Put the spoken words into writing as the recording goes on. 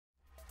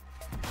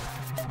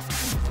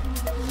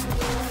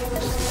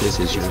This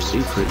is your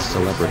secret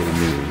celebrity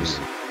news.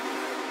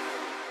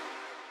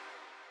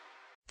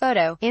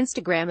 Photo,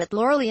 Instagram at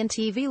Laurelian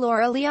TV.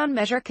 Laurelian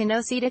measure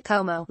conocido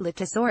como la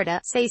tesorita,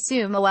 se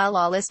suma a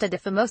la lista de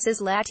famosos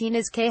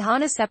latinos que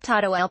han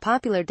aceptado el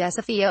popular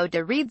desafío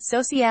de redes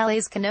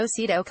sociales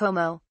conocido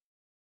como.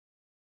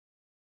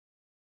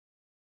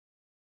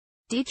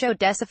 Dicho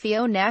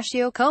desafío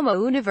nació como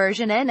una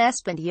versión en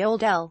español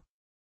del.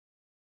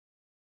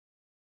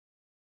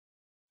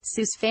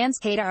 Sus fans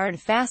quedaron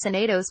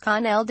fascinados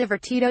con el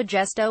divertido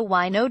gesto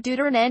y no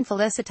dudaron en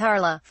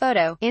felicitarla.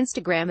 Photo,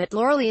 Instagram at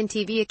Laurelian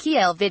TV. Aquí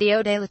el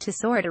video de la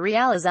tesorita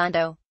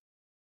realizando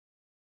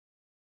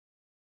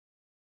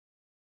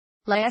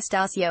la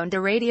estación de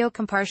radio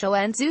compartió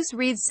en sus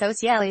redes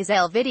sociales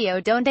el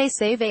video donde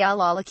se ve a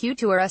la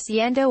locutora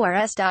siendo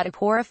arrestada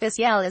por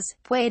oficiales.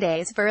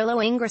 Puedes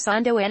verlo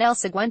ingresando en el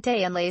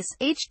siguiente enlace,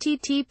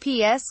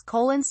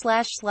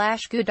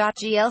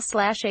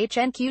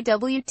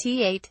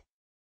 https://gu.gl/hnqwt8.